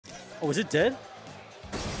Oh, is it dead?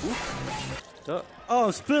 Oh,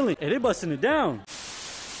 I'm spilling. Hey, they busting it down.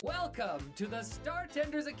 Welcome to the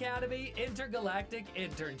Startenders Academy Intergalactic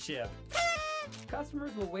Internship.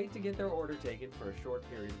 Customers will wait to get their order taken for a short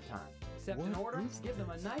period of time. Accept an order, give them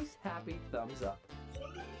a nice, happy thumbs up.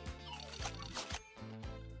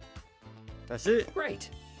 That's it. Great.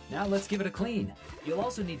 Now let's give it a clean. You'll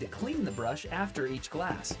also need to clean the brush after each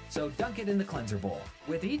glass, so dunk it in the cleanser bowl.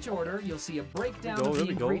 With each order, you'll see a breakdown of the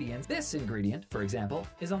ingredients. This ingredient, for example,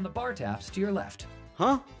 is on the bar taps to your left.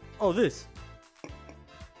 Huh? Oh, this.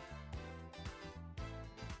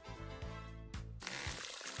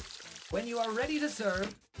 When you are ready to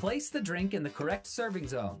serve, place the drink in the correct serving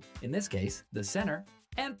zone, in this case, the center,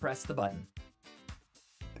 and press the button.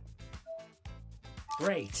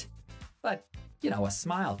 Great. But, you know, a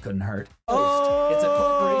smile couldn't hurt. Oh! It's a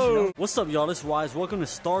corporation. What's up, y'all? It's Wise. Welcome to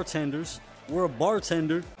Startenders. We're a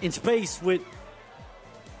bartender in space with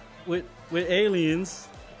aliens.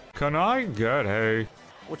 Can I get a...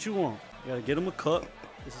 What you want? You gotta get them a cup.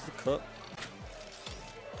 This is the cup.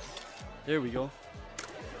 There we go.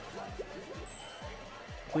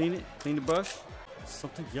 Clean it. Clean the brush.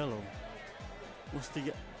 Something yellow. What's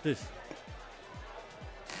the... This.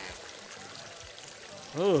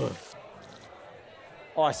 Ugh.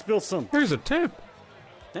 Oh, I spilled some. Here's a tip.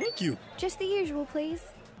 Thank you. Just the usual, please.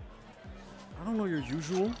 I don't know your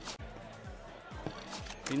usual.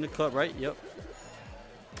 Clean the cup, right? Yep.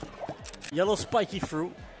 Yellow spiky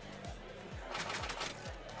fruit.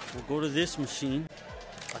 We'll go to this machine.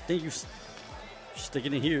 I think you stick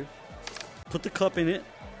it in here. Put the cup in it.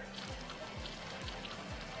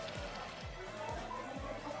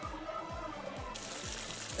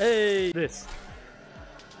 Hey, this.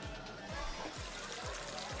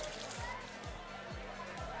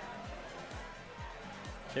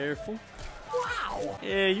 Careful. Wow!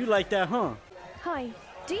 Yeah, you like that, huh? Hi.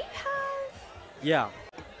 Do you have... Yeah.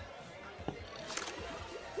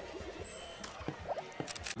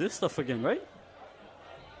 This stuff again, right?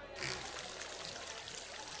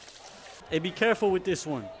 Hey, be careful with this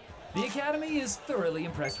one. The Academy is thoroughly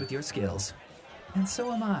impressed with your skills. And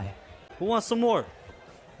so am I. Who wants some more?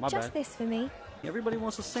 My Just bad. this for me. Everybody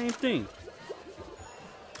wants the same thing.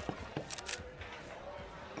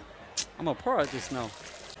 I'm a pro at this now.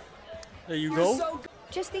 There you go. So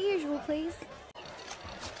Just the usual, please.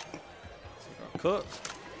 Cup.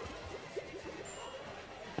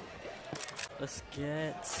 Let's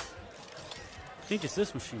get... I think it's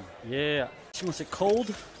this machine. Yeah. She wants it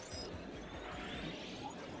cold.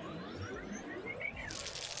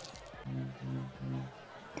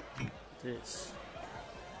 This.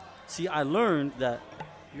 See, I learned that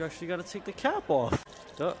you actually got to take the cap off.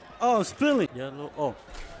 Oh, I'm spilling. Yellow. Oh.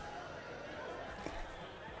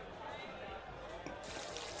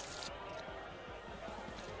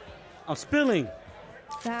 I'm spilling.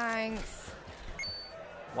 Thanks.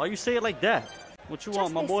 Why you say it like that? What you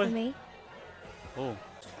want, my boy? For me. Oh.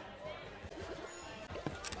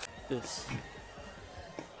 This.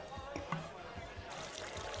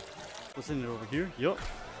 What's in it over here? Yup.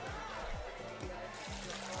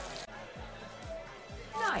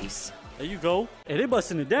 nice. There you go. Hey, they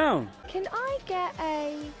busting it down. Can I get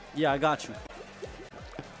a... Yeah, I got you.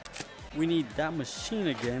 We need that machine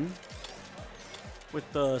again. With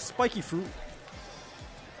the spiky fruit.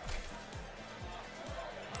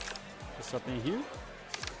 This up in here.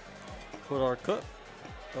 Put our cup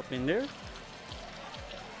up in there.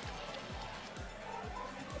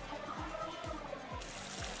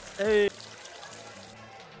 Hey.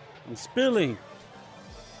 I'm spilling.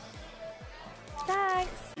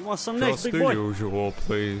 Thanks. You want some next, Just big boy? the usual,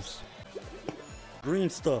 please. Green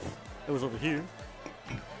stuff. It was over here.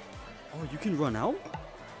 Oh, you can run out?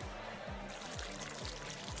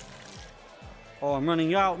 Oh, I'm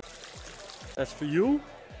running out. That's for you.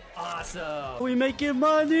 Awesome. We making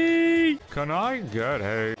money. Can I get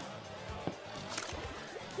a...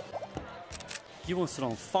 He wants it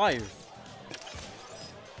on fire.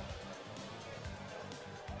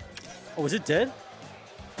 Oh, is it dead?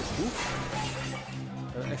 Oops.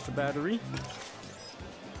 Extra battery.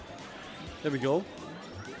 There we go.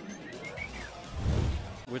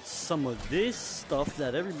 With some of this stuff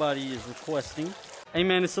that everybody is requesting. Hey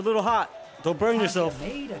man, it's a little hot. Don't burn yourself. Have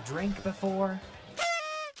you made a drink before?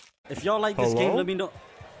 If y'all like this Hello? game, let me know.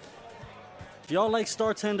 If y'all like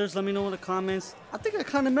Startenders, let me know in the comments. I think I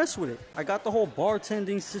kind of mess with it. I got the whole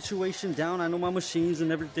bartending situation down. I know my machines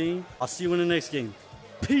and everything. I'll see you in the next game.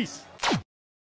 Peace.